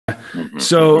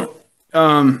So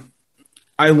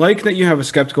I like that you have a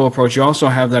skeptical approach. You also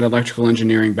have that electrical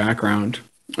engineering background.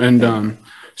 And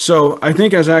so I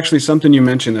think as actually something you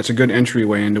mentioned, that's a good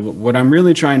entryway into what I'm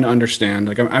really trying to understand.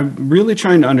 Like I'm really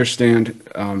trying to understand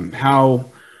how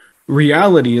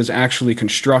reality is actually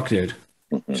constructed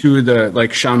to the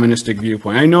like shamanistic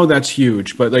viewpoint. I know that's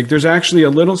huge, but like there's actually a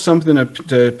little something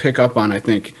to pick up on, I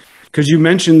think, because you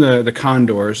mentioned the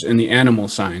condors and the animal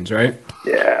signs, right?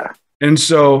 Yeah. And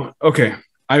so, okay,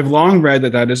 I've long read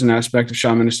that that is an aspect of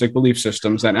shamanistic belief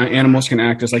systems that animals can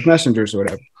act as like messengers or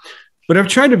whatever. But I've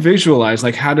tried to visualize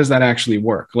like how does that actually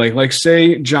work? Like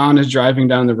say John is driving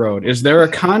down the road. Is there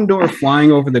a condor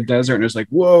flying over the desert and it's like,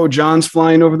 whoa, John's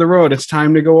flying over the road. It's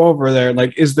time to go over there.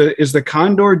 Like is the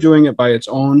condor doing it by its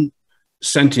own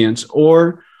sentience,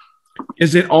 or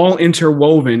is it all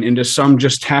interwoven into some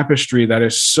just tapestry that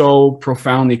is so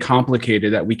profoundly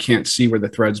complicated that we can't see where the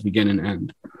threads begin and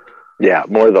end? Yeah,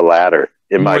 more the latter,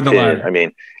 in my More the opinion. latter. I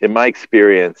mean, in my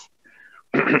experience,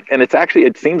 and it's actually,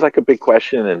 it seems like a big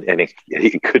question, and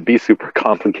it could be super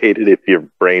complicated if your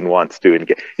brain wants to. And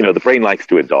the brain likes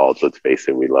to indulge. Let's face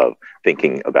it, we love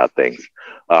thinking about things.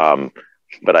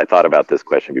 But I thought about this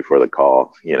question before the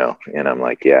call, and I'm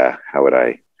like, yeah, how would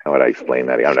I explain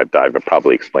that? I've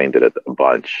probably explained it a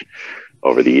bunch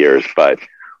over the years, but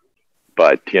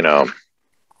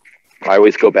I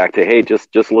always go back to, hey,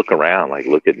 just look around, like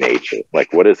look at nature,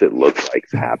 like what does it look like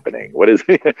is happening? What is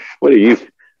what are you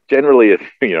generally,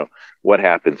 what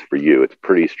happens for you? It's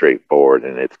pretty straightforward,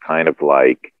 and it's kind of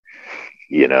like,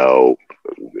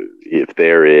 if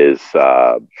there is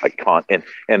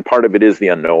and part of it is the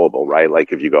unknowable, right?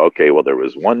 Like if you go, okay, well, there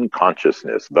was one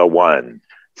consciousness, the one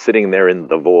sitting there in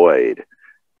the void.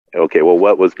 Okay, well,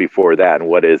 what was before that, and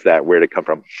what is that? Where did it come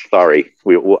from? Sorry,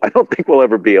 I don't think we'll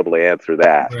ever be able to answer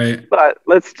that. Right. But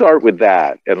let's start with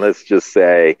that, and let's just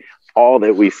say all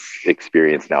that we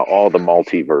experience now, all the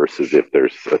multiverses, if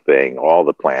there's a thing, all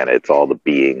the planets, all the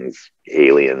beings,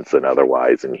 aliens and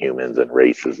otherwise, and humans and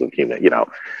races of human,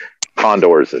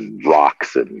 condors and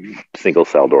rocks and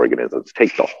single-celled organisms.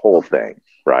 Take the whole thing,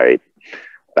 right?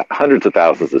 Hundreds of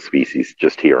thousands of species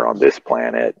just here on this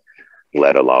planet,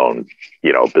 let alone,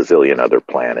 bazillion other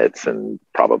planets and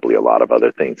probably a lot of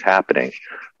other things happening.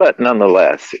 But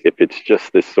nonetheless, if it's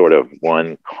just this sort of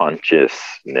one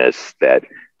consciousness that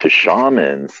to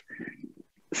shamans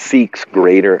seeks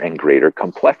greater and greater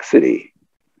complexity,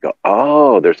 go,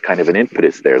 oh, there's kind of an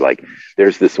impetus there. Like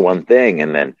there's this one thing,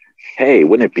 and then, hey,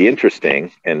 wouldn't it be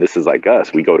interesting? And this is like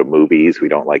us. We go to movies. We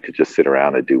don't like to just sit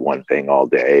around and do one thing all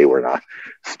day. We're not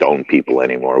stone people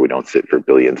anymore. We don't sit for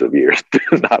billions of years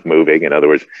not moving. In other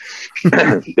words,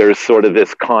 there's sort of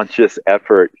this conscious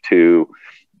effort to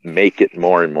make it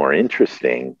more and more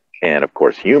interesting. And of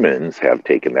course, humans have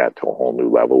taken that to a whole new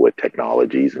level with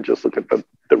technologies. And just look at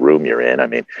the room you're in. I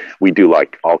mean, we do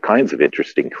like all kinds of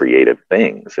interesting creative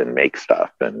things and make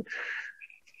stuff and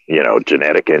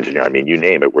genetic engineer. I mean, you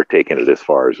name it, we're taking it as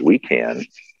far as we can,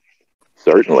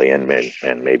 certainly. And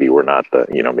maybe we're not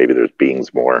maybe there's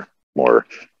beings more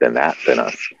than that than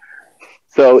us.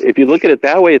 So if you look at it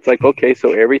that way, it's like, okay,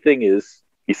 so everything is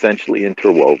essentially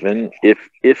interwoven.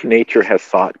 If nature has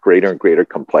sought greater and greater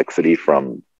complexity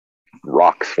from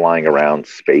rocks flying around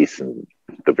space in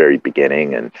the very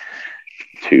beginning and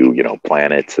to,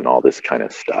 planets and all this kind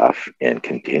of stuff and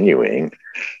continuing,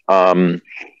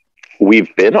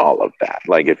 we've been all of that.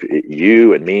 Like if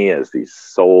you and me as these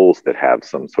souls that have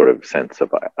some sort of sense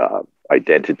of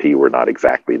identity, we're not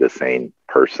exactly the same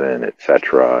person,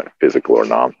 etc., physical or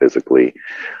non-physically.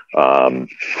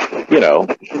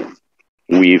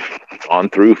 We've gone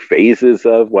through phases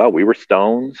of, well, we were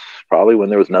stones probably when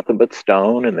there was nothing but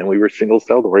stone, and then we were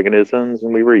single-celled organisms,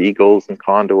 and we were eagles and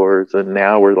condors, and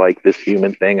now we're like this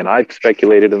human thing. And I've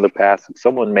speculated in the past, if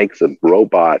someone makes a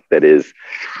robot that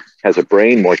has a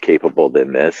brain more capable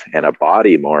than this and a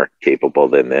body more capable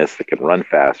than this, that can run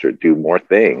faster, do more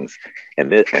things,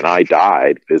 and I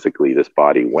died physically, this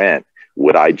body went,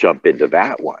 would I jump into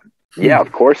that one? Yeah,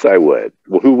 of course I would.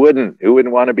 Well, who wouldn't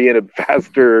want to be in a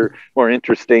faster, more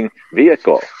interesting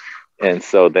vehicle? And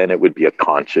so then it would be a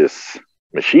conscious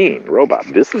machine, robot.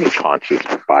 This is a conscious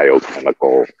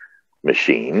biochemical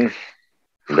machine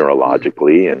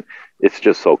neurologically, and it's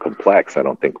just so complex. I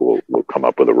don't think we'll come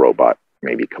up with a robot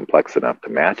maybe complex enough to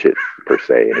match it per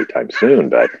se anytime soon,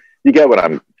 but you get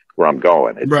where I'm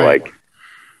going. It's right. Like,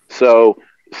 so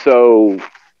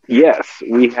yes,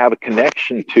 we have a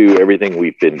connection to everything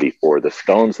we've been before. The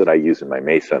stones that I use in my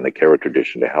mesa and the Karo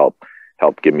tradition to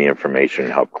help give me information,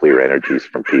 help clear energies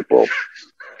from people,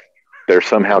 they're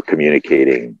somehow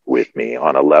communicating with me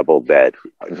on a level that,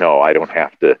 no, I don't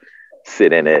have to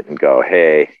sit in it and go,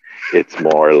 hey, It's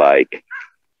more like,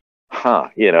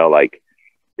 like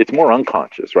it's more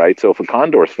unconscious, right? So if a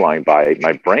condor's flying by,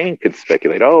 my brain could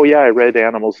speculate, oh yeah, I read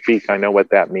animals speak. I know what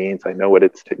that means. I know what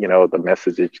it's, the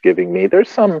message it's giving me. There's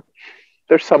some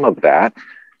of that,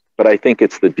 but I think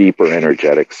it's the deeper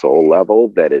energetic soul level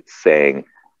that it's saying,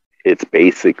 it's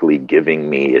basically giving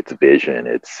me its vision.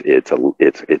 It's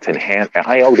enhanced.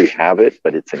 I already have it,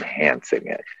 but it's enhancing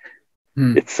it.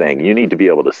 It's saying you need to be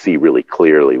able to see really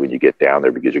clearly when you get down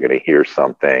there, because you're going to hear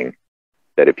something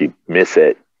that if you miss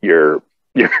it, you're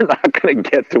not going to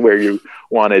get to where you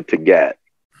wanted to get.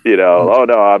 Oh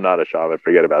no, I'm not a shaman.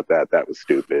 Forget about that. That was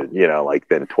stupid. Like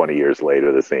then 20 years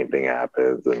later, the same thing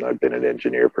happens, and I've been an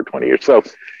engineer for 20 years. So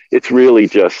it's really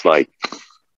just like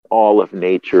all of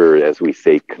nature, as we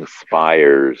say,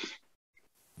 conspires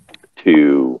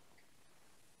to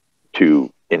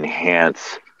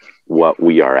enhance what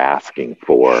we are asking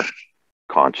for,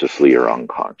 consciously or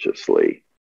unconsciously.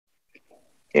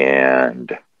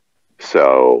 And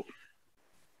so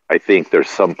I think there's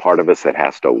some part of us that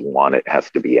has to want it, has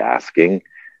to be asking,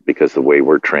 because the way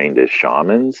we're trained as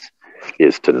shamans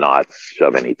is to not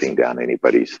shove anything down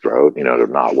anybody's throat, to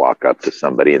not walk up to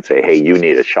somebody and say, hey, you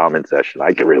need a shaman session.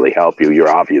 I can really help you.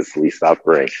 You're obviously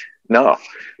suffering. No,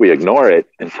 we ignore it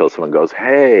until someone goes,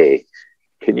 hey,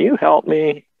 can you help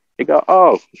me? You go,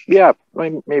 oh yeah,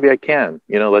 maybe I can,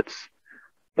 let's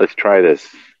try this.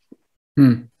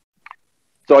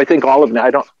 So I think all of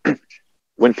that,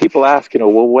 when people ask, well,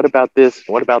 what about this?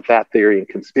 What about that theory and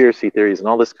conspiracy theories and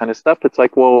all this kind of stuff? It's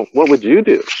like, well, what would you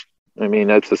do? I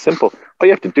mean, it's a simple, all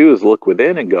you have to do is look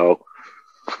within and go,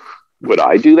 would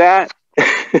I do that?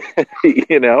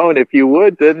 And if you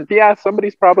would, then yeah,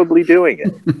 somebody's probably doing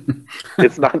it.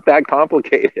 It's not that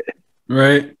complicated.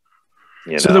 Right.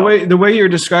 So the way you're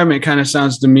describing it kind of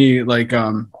sounds to me like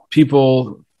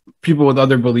people with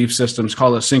other belief systems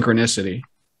call it synchronicity.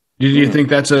 Do you think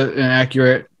that's an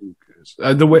accurate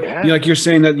the way, like you're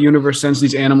saying that the universe sends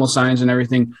these animal signs and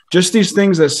everything, just these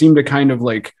things that seem to kind of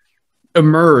like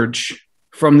emerge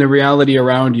from the reality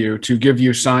around you to give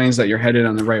you signs that you're headed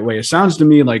on the right way. It sounds to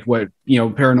me like what,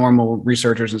 paranormal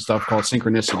researchers and stuff call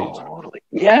synchronicities. Totally.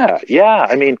 Yeah.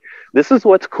 I mean, this is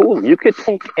what's cool. You could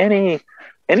take any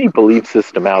belief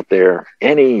system out there,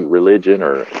 any religion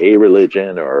or a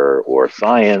religion or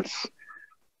science,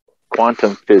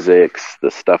 quantum physics, the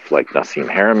stuff like Nassim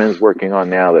Haramein is working on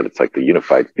now, that it's like the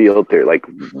unified field theory, like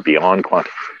beyond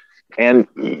quantum, and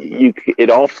it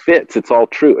all fits. It's all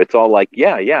true. It's all like,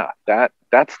 that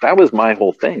was my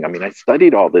whole thing. I mean, I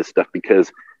studied all this stuff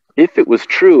because if it was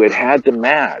true, it had to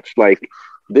match. Like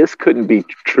this couldn't be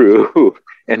true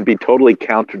and be totally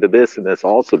counter to this, and this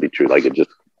also be true. Like it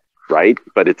just right.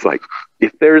 But it's like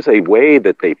if there's a way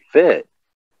that they fit,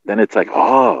 then it's like,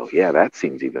 oh yeah, that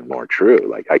seems even more true.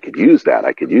 Like I could use that.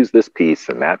 I could use this piece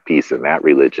and that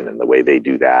religion and the way they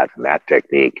do that and that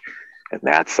technique and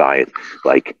that science.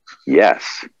 Like,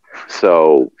 yes.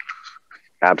 So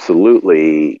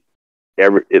absolutely.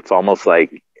 It's almost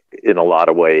like in a lot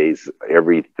of ways,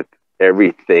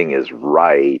 everything is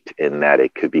right in that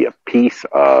it could be a piece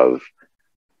of,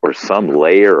 or some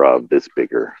layer of this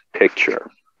bigger picture.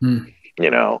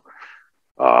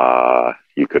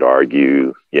 You could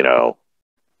argue,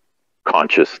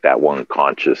 that one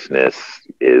consciousness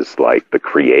is like the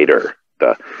creator,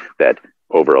 that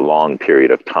over a long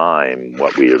period of time,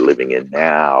 what we are living in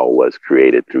now was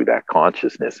created through that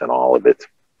consciousness and all of its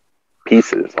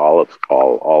pieces, all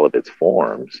of its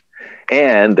forms.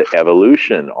 And the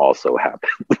evolution also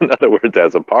happens, in other words,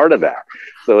 as a part of that.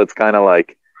 So it's kind of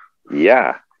like,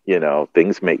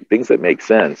 things that make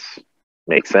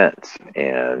sense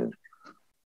and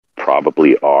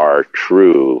probably are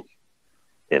true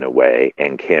in a way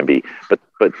and can be, but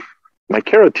my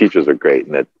Karo teachers are great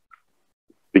in that,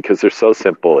 because they're so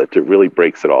simple, it really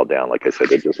breaks it all down. Like I said,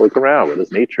 they just look around. What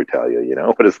does nature tell you?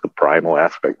 What is the primal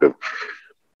aspect of,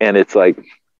 and it's like,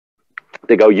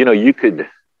 they go, you could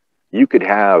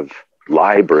have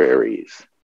libraries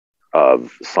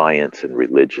of science and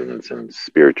religions and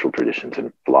spiritual traditions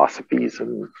and philosophies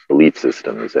and belief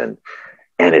systems. And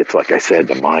it's like I said,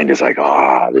 the mind is like,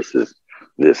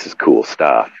 this is cool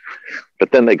stuff.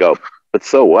 But then they go, but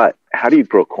so what? How do you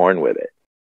grow corn with it?